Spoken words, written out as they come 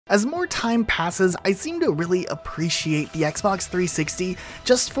As more time passes, I seem to really appreciate the Xbox 360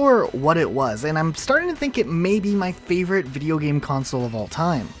 just for what it was, and I'm starting to think it may be my favorite video game console of all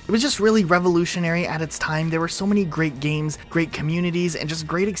time. It was just really revolutionary at its time. There were so many great games, great communities, and just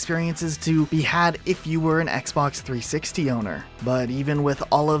great experiences to be had if you were an Xbox 360 owner. But even with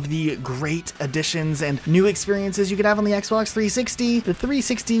all of the great additions and new experiences you could have on the Xbox 360, the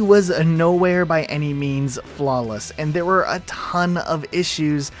 360 was nowhere by any means flawless, and there were a ton of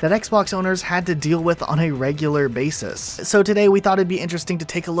issues that Xbox owners had to deal with on a regular basis. So today we thought it'd be interesting to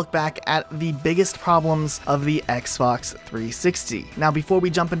take a look back at the biggest problems of the Xbox 360. Now before we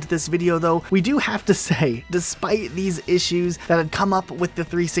jump into this video though, we do have to say, despite these issues that had come up with the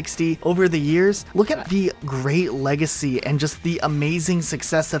 360 over the years, look at the great legacy and just the amazing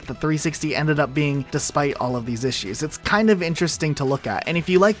success that the 360 ended up being despite all of these issues. It's kind of interesting to look at, and if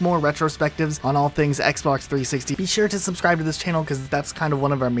you like more retrospectives on all things Xbox 360, be sure to subscribe to this channel because that's kind of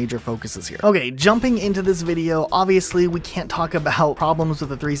one of our major focuses here. Okay, jumping into this video, obviously we can't talk about problems with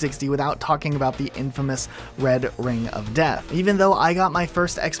the 360 without talking about the infamous red ring of death. Even though I got my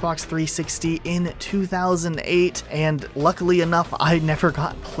first Xbox 360 in 2008, and luckily enough I never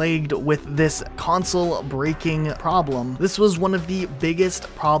got plagued with this console breaking problem, this was one of the biggest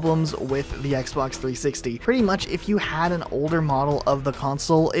problems with the Xbox 360. Pretty much if you had an older model of the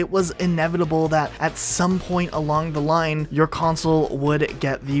console, it was inevitable that at some point along the line your console would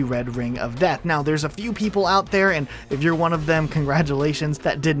get the red ring of death. Now there's a few people out there, and if you're one of them, congratulations,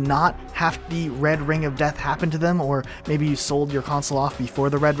 that did not have the red ring of death happen to them, or maybe you sold your console off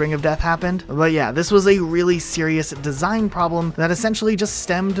before the red ring of death happened. But yeah, this was a really serious design problem that essentially just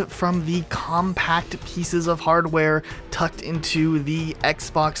stemmed from the compact pieces of hardware tucked into the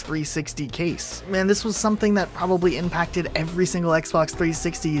Xbox 360 case. Man, this was something that probably impacted every single Xbox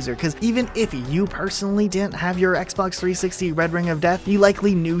 360 user, because even if you personally didn't have your Xbox 360 red ring of death, you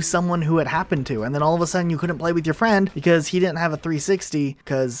likely knew someone who it happened to, and then all of a sudden you couldn't play with your friend because he didn't have a 360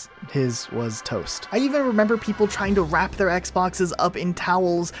 because his was toast. I even remember people trying to wrap their Xboxes up in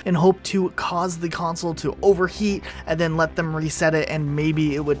towels and hope to cause the console to overheat and then let them reset it and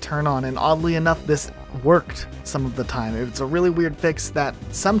maybe it would turn on, and oddly enough this worked some of the time. It's a really weird fix that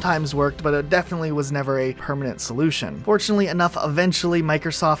sometimes worked, but it definitely was never a permanent solution. Fortunately enough, eventually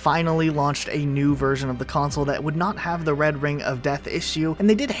Microsoft finally launched a new version of the console that would not have the red ring of death issue, and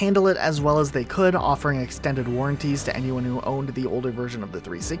they did handle it as well as they could, offering extended warranties to anyone who owned the older version of the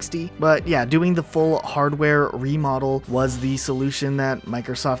 360. But yeah, doing the full hardware remodel was the solution that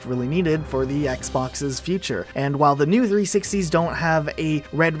Microsoft really needed for the Xbox's future. And while the new 360s don't have a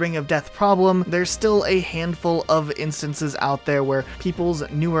red ring of death problem, there's still a handful of instances out there where people's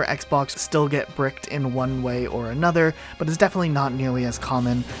newer Xbox still get bricked in one way or another, but it's definitely not nearly as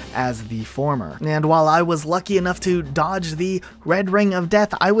common as the former. And while I was lucky enough to dodge the red ring of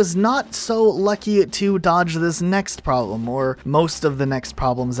death, I was not so lucky to dodge this next problem, or most of the next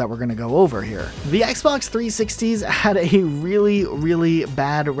problems that we're going to go over here. The Xbox 360s had a really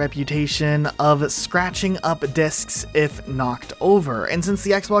bad reputation of scratching up discs if knocked over, and since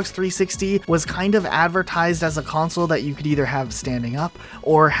the Xbox 360 was kind of advertised as a console that you could either have standing up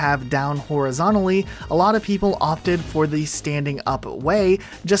or have down horizontally, a lot of people opted for the standing up way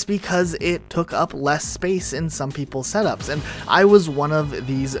just because it took up less space in some people's setups, and I was one of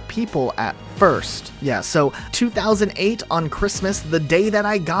these people at first. Yeah, so 2008 on Christmas, the day that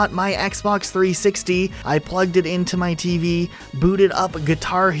I got my Xbox 360, I plugged it into my TV, booted up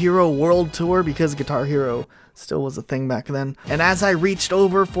Guitar Hero World Tour because Guitar Hero still was a thing back then, and as I reached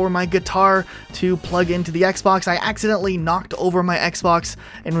over for my guitar to plug into the Xbox, I accidentally knocked over my Xbox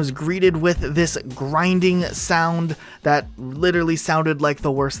and was greeted with this grinding sound that literally sounded like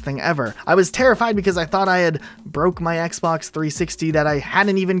the worst thing ever. I was terrified because I thought I had broke my Xbox 360 that I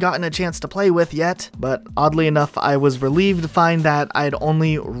hadn't even gotten a chance to play with yet, but oddly enough I was relieved to find that I had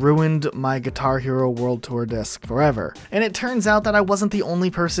only ruined my Guitar Hero World Tour disc forever. And it turns out that I wasn't the only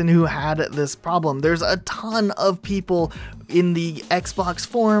person who had this problem. There's a ton of people in the Xbox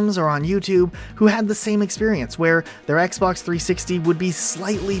forums or on YouTube who had the same experience, where their Xbox 360 would be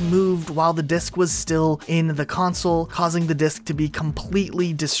slightly moved while the disc was still in the console, causing the disc to be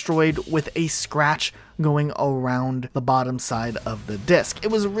completely destroyed with a scratch going around the bottom side of the disc. It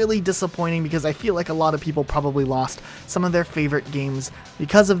was really disappointing because I feel like a lot of people probably lost some of their favorite games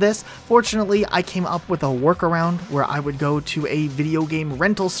because of this. Fortunately, I came up with a workaround where I would go to a video game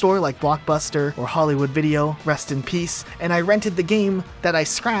rental store like Blockbuster or Hollywood Video, rest in peace, and I rented the game that I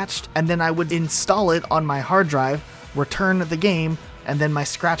scratched, and then I would install it on my hard drive, return the game, and then my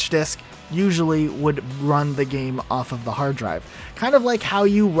scratch disc usually would run the game off of the hard drive. Kind of like how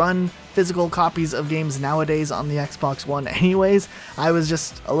you run physical copies of games nowadays on the Xbox One anyways. I was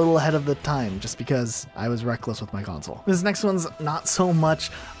just a little ahead of the time just because I was reckless with my console. This next one's not so much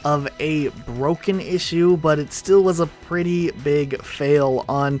of a broken issue, but it still was a pretty big fail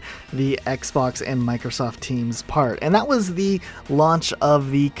on the Xbox and Microsoft team's part, and that was the launch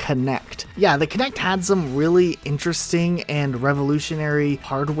of the Kinect. Yeah, the Kinect had some really interesting and revolutionary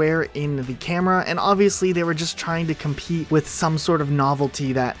hardware in the camera, and obviously they were just trying to compete with some sort of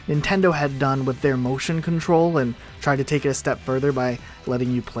novelty that Nintendo had done with their motion control and tried to take it a step further by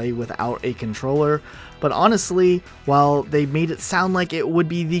letting you play without a controller. But honestly, while they made it sound like it would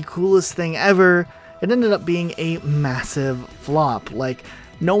be the coolest thing ever, it ended up being a massive flop. Like,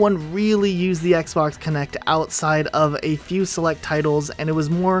 no one really used the Xbox Kinect outside of a few select titles, and it was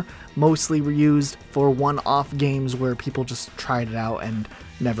mostly used for one-off games where people just tried it out and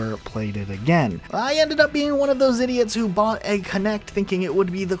never played it again. I ended up being one of those idiots who bought a Kinect thinking it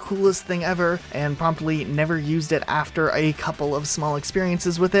would be the coolest thing ever, and promptly never used it after a couple of small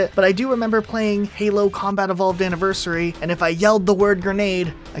experiences with it. But I do remember playing Halo Combat Evolved Anniversary, and if I yelled the word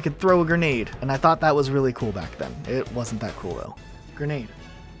grenade, I could throw a grenade, and I thought that was really cool back then. It wasn't that cool though. Grenade.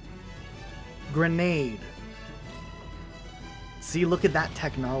 Grenade. See, look at that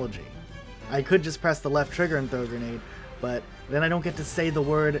technology. I could just press the left trigger and throw a grenade, but then I don't get to say the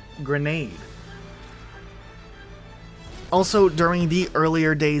word grenade. Also, during the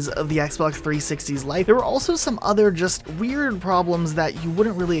earlier days of the Xbox 360's life, there were also some other just weird problems that you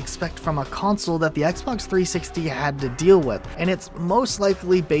wouldn't really expect from a console that the Xbox 360 had to deal with, and it's most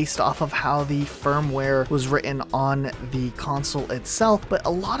likely based off of how the firmware was written on the console itself. But a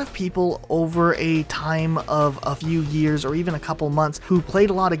lot of people over a time of a few years or even a couple months who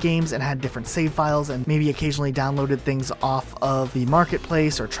played a lot of games and had different save files and maybe occasionally downloaded things off of the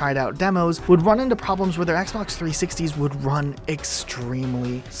marketplace or tried out demos would run into problems where their Xbox 360s would run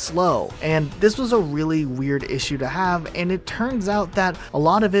extremely slow. And this was a really weird issue to have, and it turns out that a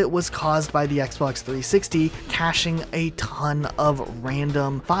lot of it was caused by the Xbox 360 caching a ton of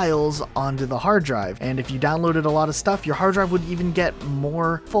random files onto the hard drive. And if you downloaded a lot of stuff, your hard drive would even get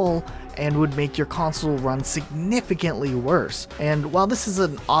more full and would make your console run significantly worse. And while this is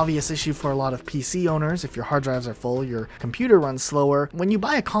an obvious issue for a lot of PC owners, if your hard drives are full, your computer runs slower, when you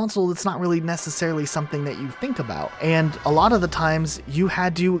buy a console, it's not really necessarily something that you think about. And a lot of the times, you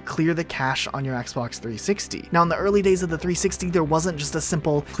had to clear the cache on your Xbox 360. Now, in the early days of the 360, there wasn't just a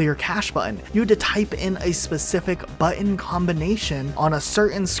simple clear cache button. You had to type in a specific button combination on a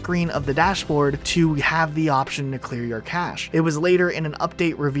certain screen of the dashboard to have the option to clear your cache. It was later in an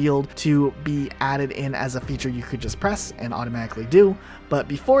update revealed to be added in as a feature you could just press and automatically do, but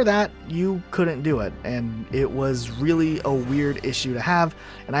before that you couldn't do it, and it was really a weird issue to have.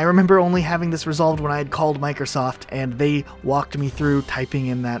 And I remember only having this resolved when I had called Microsoft and they walked me through typing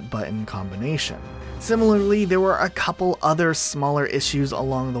in that button combination. Similarly, there were a couple other smaller issues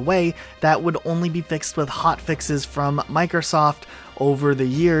along the way that would only be fixed with hotfixes from Microsoft over the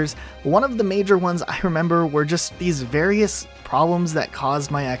years. One of the major ones I remember were just these various problems that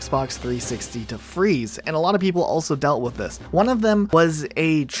caused my Xbox 360 to freeze, and a lot of people also dealt with this. One of them was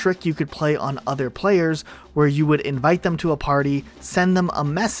a trick you could play on other players where you would invite them to a party, send them a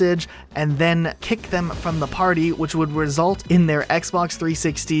message, and then kick them from the party, which would result in their Xbox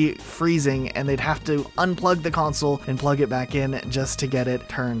 360 freezing, and they'd have to unplug the console and plug it back in just to get it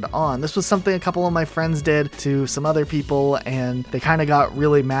turned on. This was something a couple of my friends did to some other people, and they kind of got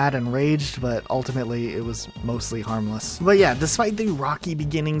really mad and raged, but ultimately it was mostly harmless. But yeah, despite the rocky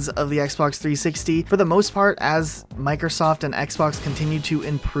beginnings of the Xbox 360, for the most part, as Microsoft and Xbox continued to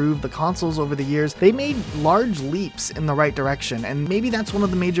improve the consoles over the years, they made large leaps in the right direction, and maybe that's one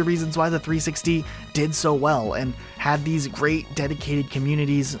of the major reasons why the 360 did so well and had these great dedicated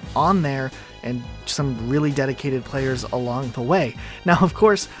communities on there and some really dedicated players along the way. Now, of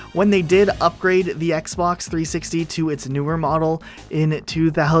course, when they did upgrade the Xbox 360 to its newer model in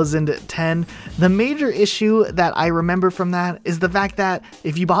 2010, the major issue that I remember from that is the fact that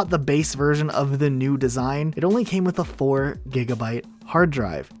if you bought the base version of the new design, it only came with a 4GB hard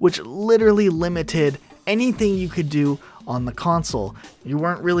drive, which literally limited anything you could do on the console. You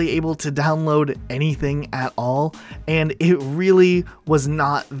weren't really able to download anything at all, and it really was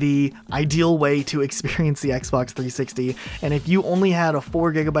not the ideal way to experience the Xbox 360. And if you only had a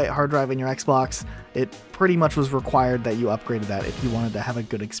 4GB hard drive in your Xbox, it pretty much was required that you upgraded that if you wanted to have a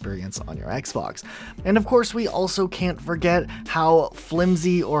good experience on your Xbox. And of course, we also can't forget how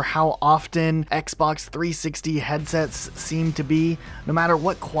flimsy or how often Xbox 360 headsets seem to be. No matter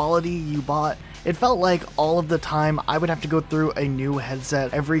what quality you bought, it felt like all of the time I would have to go through a new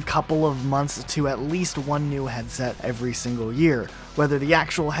headset every couple of months to at least one new headset every single year, whether the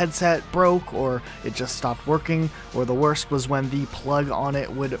actual headset broke or it just stopped working, or the worst was when the plug on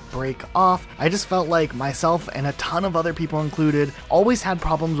it would break off. I just felt like myself and a ton of other people included always had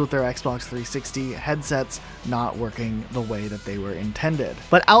problems with their Xbox 360 headsets not working the way that they were intended.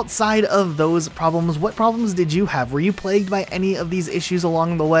 But outside of those problems, what problems did you have? Were you plagued by any of these issues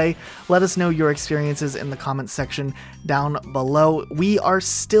along the way? Let us know your experiences in the comments section down below. We are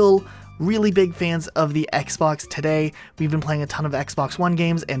still really big fans of the Xbox today. We've been playing a ton of Xbox One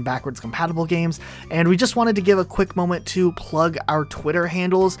games and backwards compatible games, and we just wanted to give a quick moment to plug our Twitter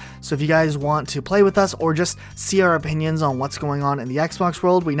handles. So if you guys want to play with us or just see our opinions on what's going on in the Xbox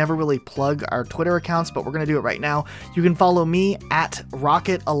world, we never really plug our Twitter accounts, but we're going to do it right now. You can follow me at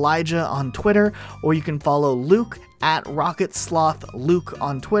Rocket Elijah on Twitter, or you can follow Luke at Rocket Sloth Luke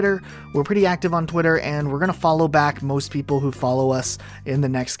on Twitter. We're pretty active on Twitter, and we're gonna follow back most people who follow us in the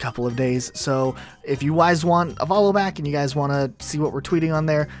next couple of days. So if you guys want a follow back and you guys want to see what we're tweeting on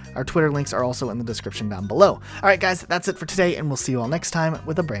there, our Twitter links are also in the description down below. All right, guys, that's it for today, and we'll see you all next time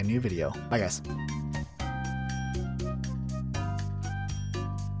with a brand new video. Bye, guys.